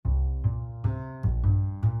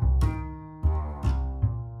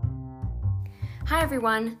Hi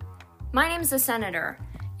everyone, my name's the Senator,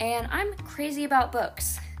 and I'm crazy about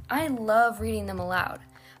books. I love reading them aloud,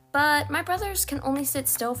 but my brothers can only sit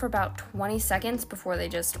still for about 20 seconds before they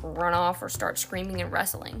just run off or start screaming and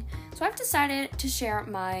wrestling. So I've decided to share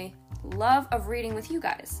my love of reading with you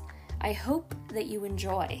guys. I hope that you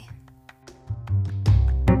enjoy.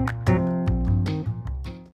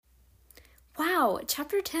 Wow,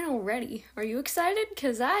 chapter 10 already. Are you excited?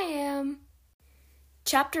 'Cause I am.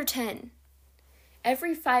 Chapter 10.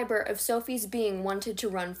 Every fiber of Sophie's being wanted to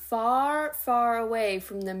run far, far away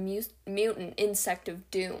from the mutant insect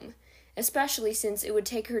of doom, especially since it would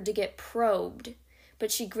take her to get probed.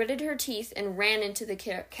 But she gritted her teeth and ran into the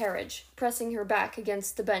carriage, pressing her back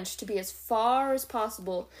against the bench to be as far as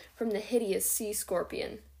possible from the hideous sea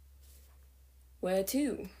scorpion. "Where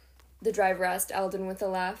to?" the driver asked Alden with a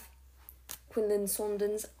laugh. "Quinlan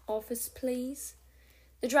Saunders' office, please."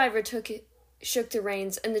 The driver shook the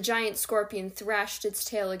reins, and the giant scorpion thrashed its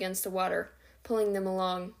tail against the water, pulling them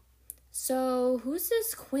along. "So, who's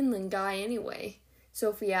this Quinlan guy anyway?"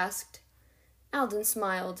 Sophie asked. Alden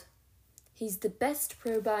smiled. "He's the best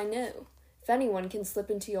probe I know. If anyone can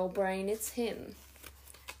slip into your brain, it's him."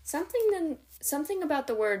 Something about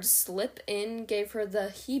the word slip in gave her the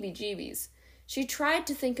heebie-jeebies. She tried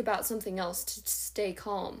to think about something else to stay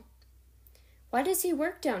calm. Why does he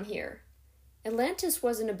work down here? Atlantis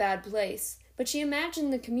wasn't a bad place, but she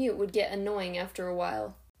imagined the commute would get annoying after a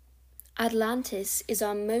while. "Atlantis is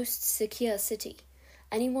our most secure city.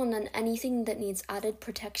 Anyone and anything that needs added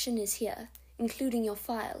protection is here, including your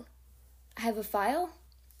file." "I have a file?"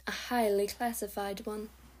 "A highly classified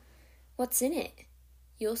one." "What's in it?"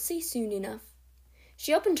 "You'll see soon enough."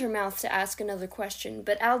 She opened her mouth to ask another question,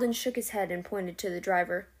 but Alden shook his head and pointed to the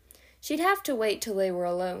driver. She'd have to wait till they were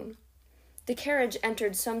alone. The carriage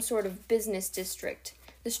entered some sort of business district.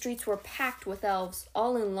 The streets were packed with elves,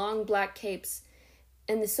 all in long black capes,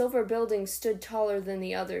 and the silver buildings stood taller than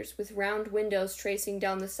the others, with round windows tracing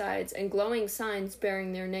down the sides and glowing signs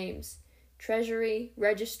bearing their names. Treasury,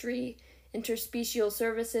 Registry, Interspecial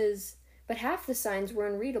Services, but half the signs were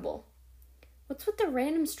unreadable. "What's with the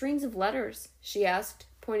random strings of letters?" she asked,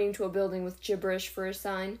 pointing to a building with gibberish for a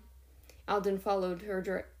sign. Alden followed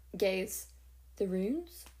her gaze. "The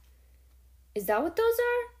runes? Is that what those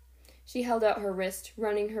are?" She held out her wrist,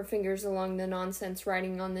 running her fingers along the nonsense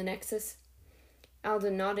writing on the nexus.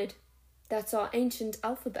 Alden nodded. "That's our ancient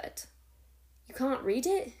alphabet." "You can't read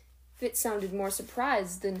it?" Fitz sounded more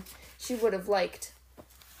surprised than she would have liked.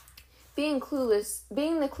 Being the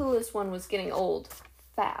clueless one was getting old.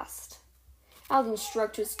 Fast. Alden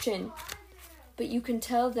stroked his chin. "But you can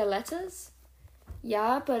tell the letters?"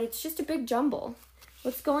 "Yeah, but it's just a big jumble.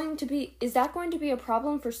 Is that going to be a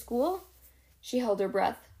problem for school?" She held her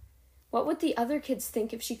breath. What would the other kids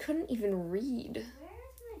think if she couldn't even read?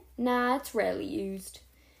 "Nah, it's rarely used,"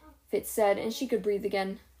 Fitz said, and she could breathe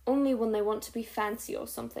again. "Only when they want to be fancy or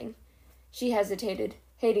something." She hesitated,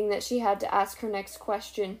 hating that she had to ask her next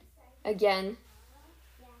question. Again.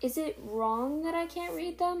 "Is it wrong that I can't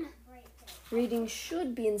read them?" "Reading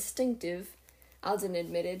should be instinctive," Alden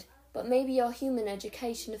admitted, "but maybe your human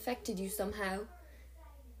education affected you somehow.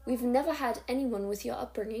 We've never had anyone with your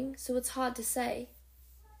upbringing, so it's hard to say."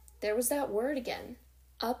 There was that word again.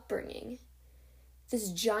 Upbringing. This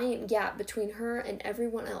giant gap between her and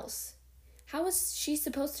everyone else. How was she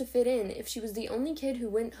supposed to fit in if she was the only kid who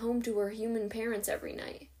went home to her human parents every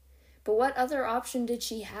night? But what other option did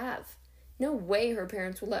she have? No way her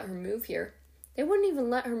parents would let her move here. They wouldn't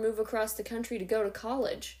even let her move across the country to go to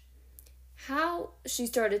college. "How?" she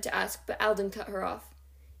started to ask, but Alden cut her off.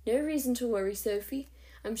 "No reason to worry, Sophie.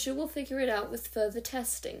 I'm sure we'll figure it out with further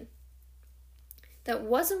testing." That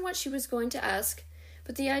wasn't what she was going to ask,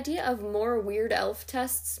 but the idea of more weird elf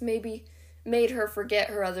tests maybe made her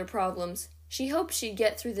forget her other problems. She hoped she'd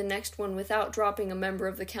get through the next one without dropping a member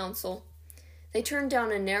of the council. They turned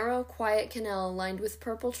down a narrow, quiet canal lined with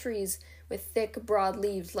purple trees with thick, broad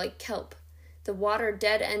leaves like kelp. The water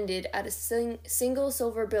dead-ended at a single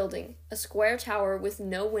silver building, a square tower with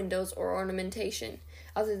no windows or ornamentation,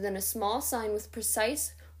 other than a small sign with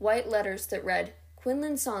precise, white letters that read,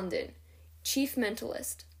 "Quinlan Saunders, Chief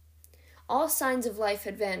Mentalist." All signs of life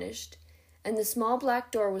had vanished, and the small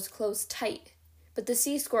black door was closed tight, but the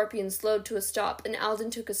sea scorpion slowed to a stop, and Alden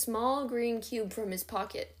took a small green cube from his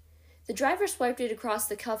pocket. The driver swiped it across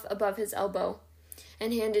the cuff above his elbow,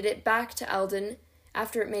 and handed it back to Alden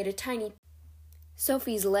after it made a tiny.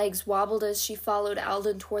 Sophie's legs wobbled as she followed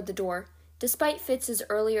Alden toward the door. Despite Fitz's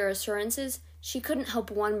earlier assurances, she couldn't help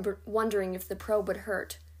wondering if the probe would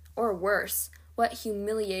hurt, or worse, what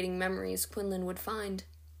humiliating memories Quinlan would find.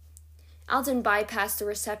 Alden bypassed the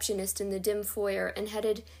receptionist in the dim foyer and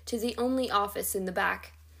headed to the only office in the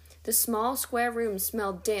back. The small, square room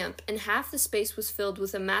smelled damp, and half the space was filled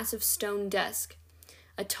with a massive stone desk.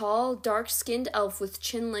 A tall, dark-skinned elf with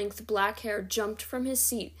chin-length black hair jumped from his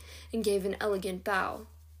seat and gave an elegant bow.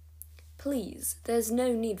 "Please, there's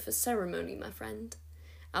no need for ceremony, my friend,"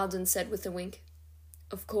 Alden said with a wink.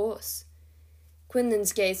 "Of course."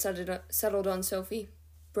 Quinlan's gaze settled on Sophie.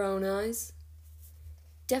 "Brown eyes?"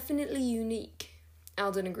 "Definitely unique,"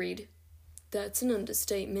 Alden agreed. "That's an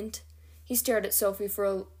understatement." He stared at Sophie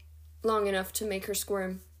for long enough to make her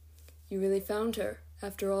squirm. "You really found her,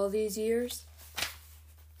 after all these years?"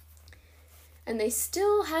 And they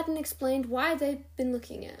still hadn't explained why they'd been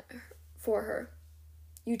looking for her.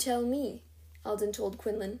 "You tell me," Alden told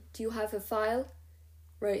Quinlan. "Do you have a file?"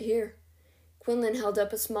 "Right here." Quinlan held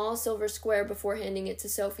up a small silver square before handing it to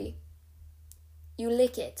Sophie. "You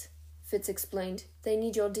lick it," Fitz explained. "They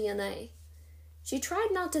need your DNA." She tried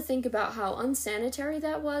not to think about how unsanitary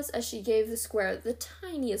that was as she gave the square the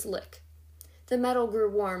tiniest lick. The metal grew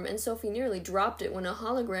warm, and Sophie nearly dropped it when a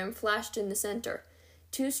hologram flashed in the center.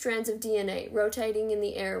 2 strands of DNA rotating in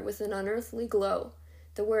the air with an unearthly glow.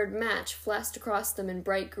 The word match flashed across them in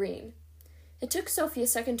bright green. It took Sophie a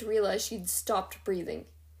second to realize she'd stopped breathing.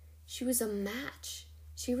 She was a match.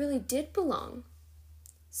 She really did belong.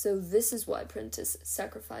 "So this is why Prentice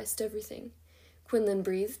sacrificed everything," Quinlan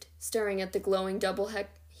breathed, staring at the glowing double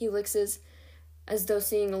helixes as though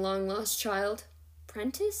seeing a long-lost child.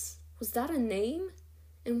 Prentice? Was that a name?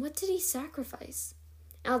 And what did he sacrifice?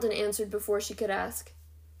 Alden answered before she could ask.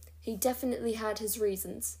 "He definitely had his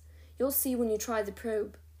reasons. You'll see when you try the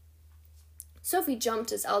probe." Sophie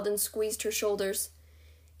jumped as Alden squeezed her shoulders.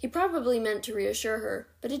 He probably meant to reassure her,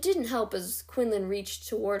 but it didn't help as Quinlan reached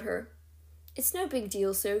toward her. "It's no big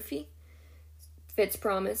deal, Sophie," Fitz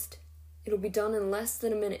promised. "It'll be done in less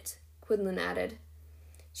than a minute," Quinlan added.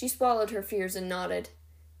 She swallowed her fears and nodded.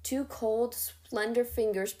 2 cold, slender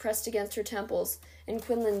fingers pressed against her temples, and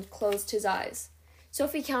Quinlan closed his eyes.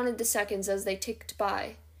 Sophie counted the seconds as they ticked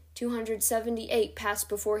by. 278 passed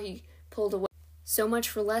before he pulled away. So much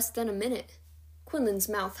for less than a minute. Quinlan's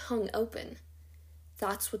mouth hung open.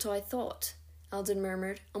 "That's what I thought," Alden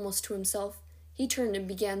murmured, almost to himself. He turned and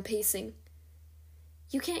began pacing.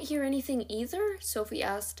 "You can't hear anything either?" Sophie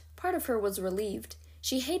asked. Part of her was relieved.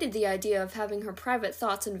 She hated the idea of having her private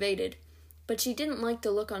thoughts invaded, but she didn't like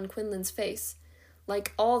the look on Quinlan's face,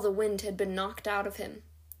 like all the wind had been knocked out of him.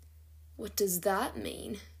 "What does that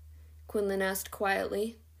mean?" Quinlan asked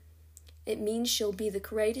quietly. "It means she'll be the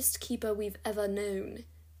greatest keeper we've ever known,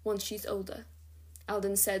 once she's older,"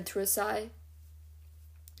 Alden said through a sigh.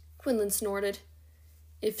 Quinlan snorted.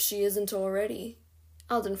 "If she isn't already."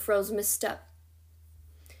 Alden froze misstep.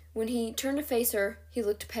 When he turned to face her, he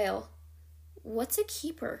looked pale. "What's a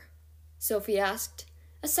keeper?" Sophie asked.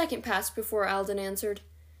 A second passed before Alden answered.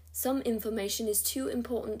 "Some information is too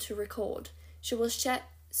important to record, so we'll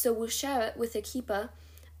share it with a keeper,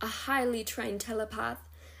 a highly trained telepath,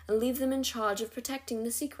 and leave them in charge of protecting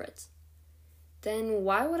the secret." "Then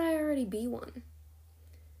why would I already be one?"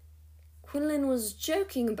 Quinlan was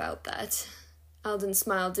joking about that. Alden's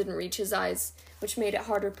smile didn't reach his eyes, which made it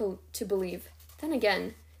harder to believe. Then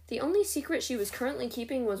again, the only secret she was currently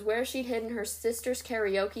keeping was where she'd hidden her sister's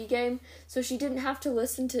karaoke game, so she didn't have to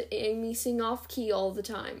listen to Amy sing off-key all the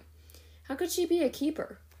time. How could she be a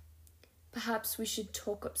keeper? "Perhaps we should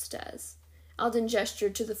talk upstairs." Alden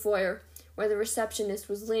gestured to the foyer, where the receptionist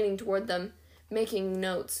was leaning toward them, making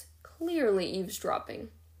notes, clearly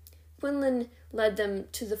eavesdropping. Quinlan led them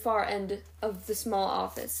to the far end of the small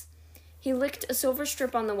office. He licked a silver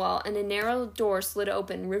strip on the wall, and a narrow door slid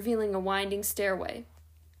open, revealing a winding stairway.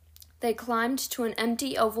 They climbed to an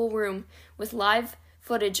empty oval room with live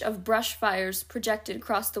footage of brush fires projected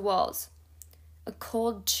across the walls. A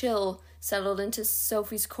cold chill settled into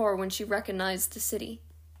Sophie's core when she recognized the city.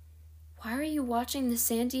 "Why are you watching the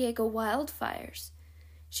San Diego wildfires?"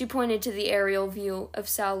 She pointed to the aerial view of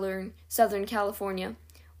southern California.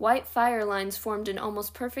 White fire lines formed an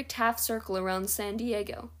almost perfect half-circle around San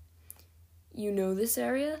Diego. "You know this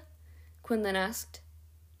area?" Quinlan asked.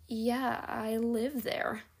 "Yeah, I live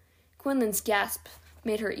there." Quinlan's gasp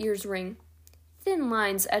made her ears ring. Thin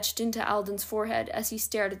lines etched into Alden's forehead as he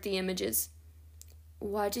stared at the images.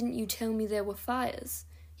 "Why didn't you tell me there were fires?"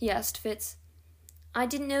 he asked Fitz. "I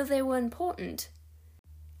didn't know they were important."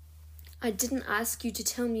 "I didn't ask you to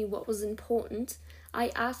tell me what was important. I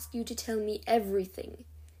asked you to tell me everything."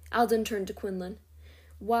 Alden turned to Quinlan.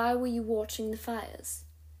 "Why were you watching the fires?"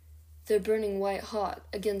 "They're burning white hot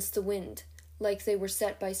against the wind, like they were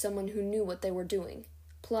set by someone who knew what they were doing.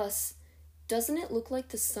 Plus, doesn't it look like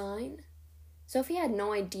the sign?" Sophie had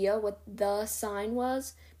no idea what the sign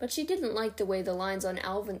was, but she didn't like the way the lines on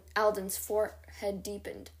Alden's forehead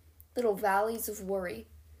deepened. Little valleys of worry.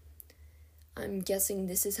 "I'm guessing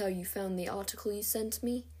this is how you found the article you sent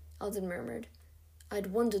me," Alden murmured.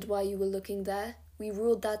 "I'd wondered why you were looking there. We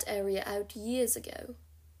ruled that area out years ago."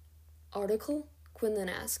 "Article?" Quinlan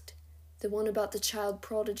asked. "The one about the child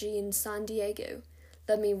prodigy in San Diego.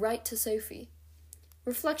 Led me right to Sophie."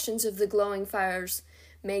 Reflections of the glowing fires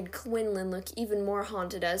made Quinlan look even more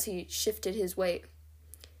haunted as he shifted his weight.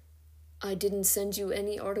 "I didn't send you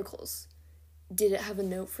any articles. Did it have a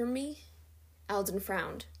note from me?" Alden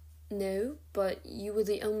frowned. "No, but you were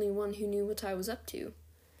the only one who knew what I was up to."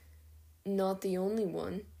 "Not the only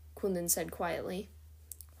one," Quinlan said quietly.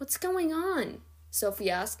 "What's going on?"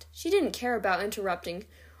 Sophie asked. She didn't care about interrupting,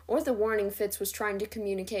 or the warning Fitz was trying to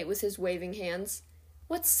communicate with his waving hands.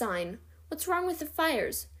 "What sign? What's wrong with the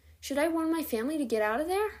fires? Should I warn my family to get out of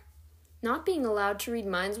there?" Not being allowed to read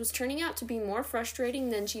minds was turning out to be more frustrating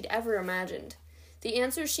than she'd ever imagined. The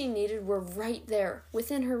answers she needed were right there,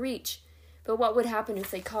 within her reach. But what would happen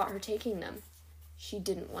if they caught her taking them? She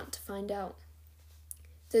didn't want to find out.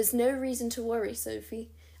 "There's no reason to worry,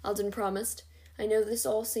 Sophie," Alden promised. "I know this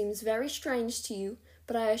all seems very strange to you,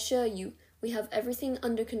 but I assure you we have everything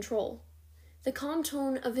under control." The calm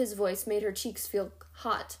tone of his voice made her cheeks feel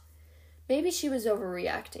hot. Maybe she was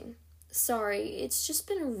overreacting. "Sorry, it's just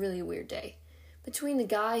been a really weird day. Between the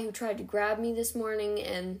guy who tried to grab me this morning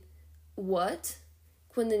and—" "What?"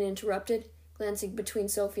 Quinlan interrupted, glancing between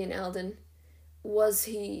Sophie and Alden. "Was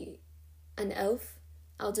he an elf?"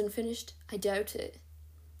 Alden finished. "I doubt it."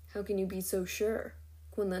 "How can you be so sure?"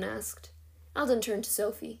 Quinlan asked. Alden turned to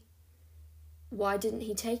Sophie. "Why didn't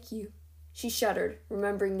he take you?" She shuddered,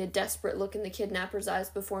 remembering the desperate look in the kidnapper's eyes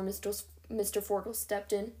before Mr. Forkle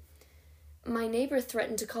stepped in. "My neighbor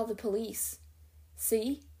threatened to call the police."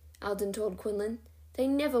 "See?" Alden told Quinlan. "They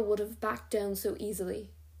never would have backed down so easily."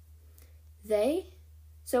 "They?"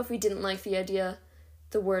 Sophie didn't like the idea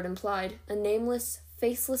the word implied, a nameless,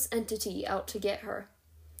 faceless entity out to get her.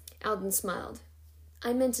 Alden smiled.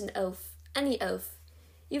 "I meant an elf. Any elf.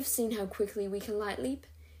 You've seen how quickly we can light leap.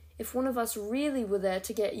 If one of us really were there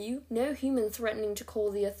to get you, no human threatening to call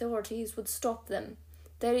the authorities would stop them.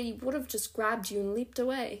 They would have just grabbed you and leaped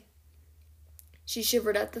away." She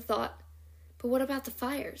shivered at the thought. "But what about the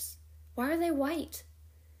fires? Why are they white?"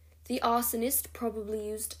 "The arsonist probably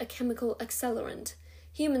used a chemical accelerant.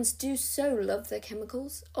 Humans do so love their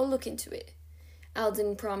chemicals. I'll look into it,"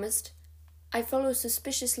 Alden promised. "I follow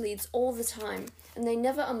suspicious leads all the time, and they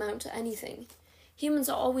never amount to anything. Humans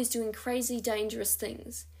are always doing crazy, dangerous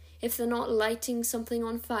things. If they're not lighting something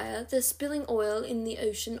on fire, they're spilling oil in the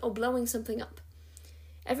ocean or blowing something up.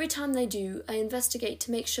 Every time they do, I investigate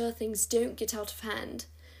to make sure things don't get out of hand.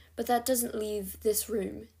 But that doesn't leave this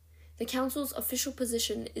room. The Council's official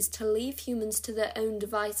position is to leave humans to their own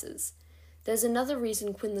devices. There's another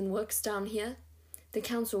reason Quinlan works down here. The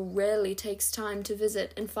Council rarely takes time to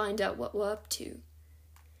visit and find out what we're up to."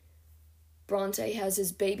 "Bronte has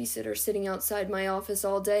his babysitter sitting outside my office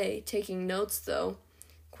all day, taking notes, though,"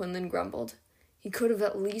 Quinlan grumbled. "He could have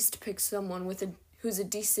at least picked someone who's a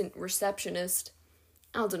decent receptionist."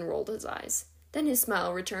 Alden rolled his eyes. Then his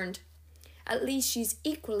smile returned. "At least she's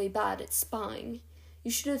equally bad at spying.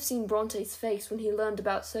 You should have seen Bronte's face when he learned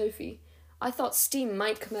about Sophie. I thought steam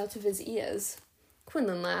might come out of his ears."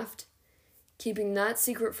 Quinlan laughed. "Keeping that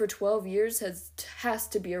secret for 12 years has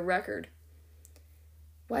to be a record."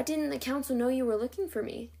 "Why didn't the Council know you were looking for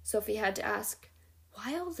me?" Sophie had to ask.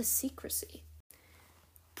 "Why all the secrecy?"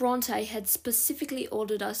 "Bronte had specifically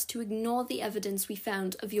ordered us to ignore the evidence we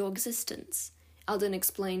found of your existence," Alden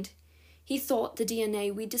explained. "He thought the DNA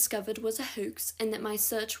we discovered was a hoax and that my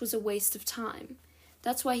search was a waste of time.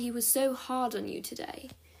 That's why he was so hard on you today.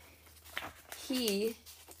 He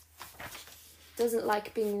doesn't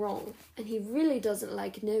like being wrong, and he really doesn't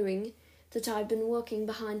like knowing that I've been working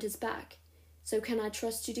behind his back. So can I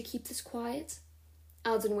trust you to keep this quiet?"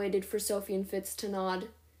 Alden waited for Sophie and Fitz to nod.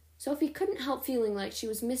 Sophie couldn't help feeling like she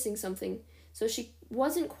was missing something, so she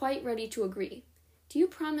wasn't quite ready to agree. "Do you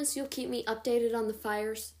promise you'll keep me updated on the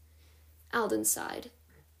fires?" Alden sighed.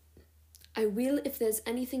 "I will if there's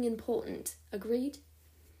anything important. Agreed?"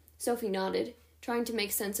 Sophie nodded, trying to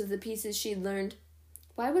make sense of the pieces she'd learned.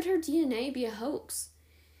 Why would her DNA be a hoax?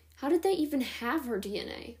 How did they even have her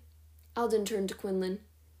DNA? Alden turned to Quinlan.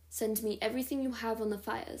 "Send me everything you have on the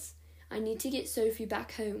fires. I need to get Sophie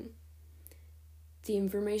back home." "The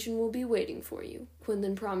information will be waiting for you,"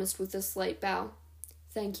 Quinlan promised with a slight bow.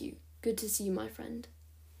 "Thank you. Good to see you, my friend."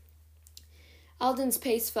 Alden's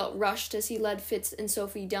pace felt rushed as he led Fitz and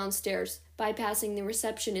Sophie downstairs, bypassing the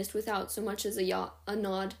receptionist without so much as a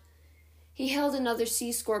nod. He hailed another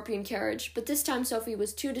sea scorpion carriage, but this time Sophie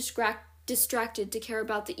was too distracted to care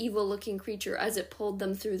about the evil-looking creature as it pulled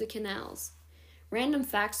them through the canals. Random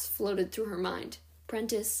facts floated through her mind.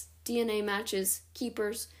 Prentice, DNA matches,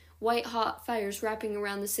 keepers, white-hot fires wrapping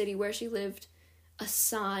around the city where she lived. A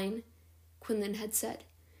sign, Quinlan had said.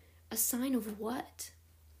 A sign of what?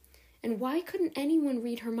 And why couldn't anyone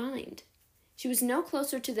read her mind? She was no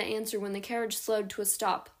closer to the answer when the carriage slowed to a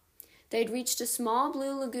stop. They had reached a small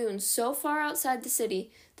blue lagoon so far outside the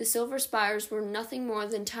city, the silver spires were nothing more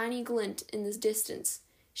than tiny glint in the distance.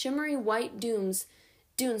 Shimmery white dunes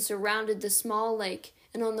surrounded the small lake,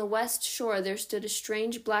 and on the west shore there stood a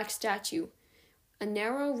strange black statue, a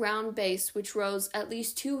narrow round base which rose at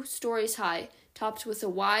least 2 stories high, topped with a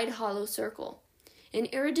wide hollow circle. An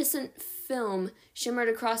iridescent film shimmered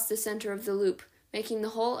across the center of the loop, making the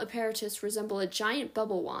whole apparatus resemble a giant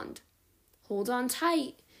bubble wand. "Hold on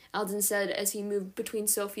tight," Alden said as he moved between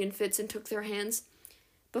Sophie and Fitz and took their hands.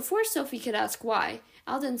 Before Sophie could ask why,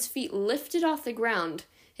 Alden's feet lifted off the ground,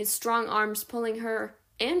 his strong arms pulling her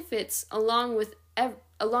and Fitz along with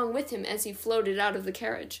him as he floated out of the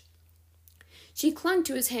carriage. She clung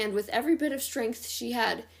to his hand with every bit of strength she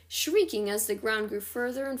had, shrieking as the ground grew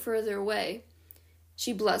further and further away.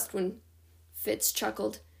 She blushed when Fitz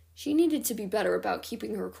chuckled. She needed to be better about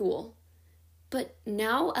keeping her cool. But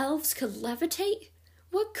now elves could levitate?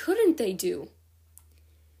 What couldn't they do?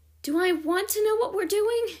 "Do I want to know what we're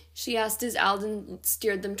doing?" she asked as Alden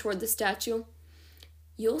steered them toward the statue.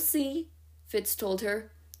 "You'll see," Fitz told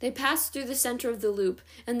her. They passed through the center of the loop,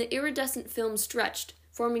 and the iridescent film stretched,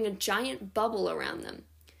 forming a giant bubble around them.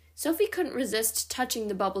 Sophie couldn't resist touching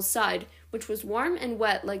the bubble's side, which was warm and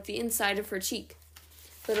wet like the inside of her cheek.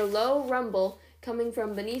 But a low rumble coming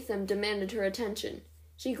from beneath them demanded her attention.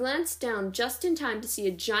 She glanced down just in time to see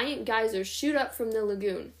a giant geyser shoot up from the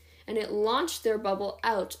lagoon, and it launched their bubble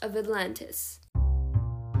out of Atlantis.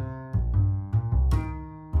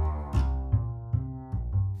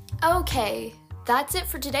 Okay, that's it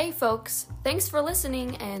for today, folks. Thanks for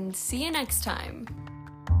listening, and see you next time.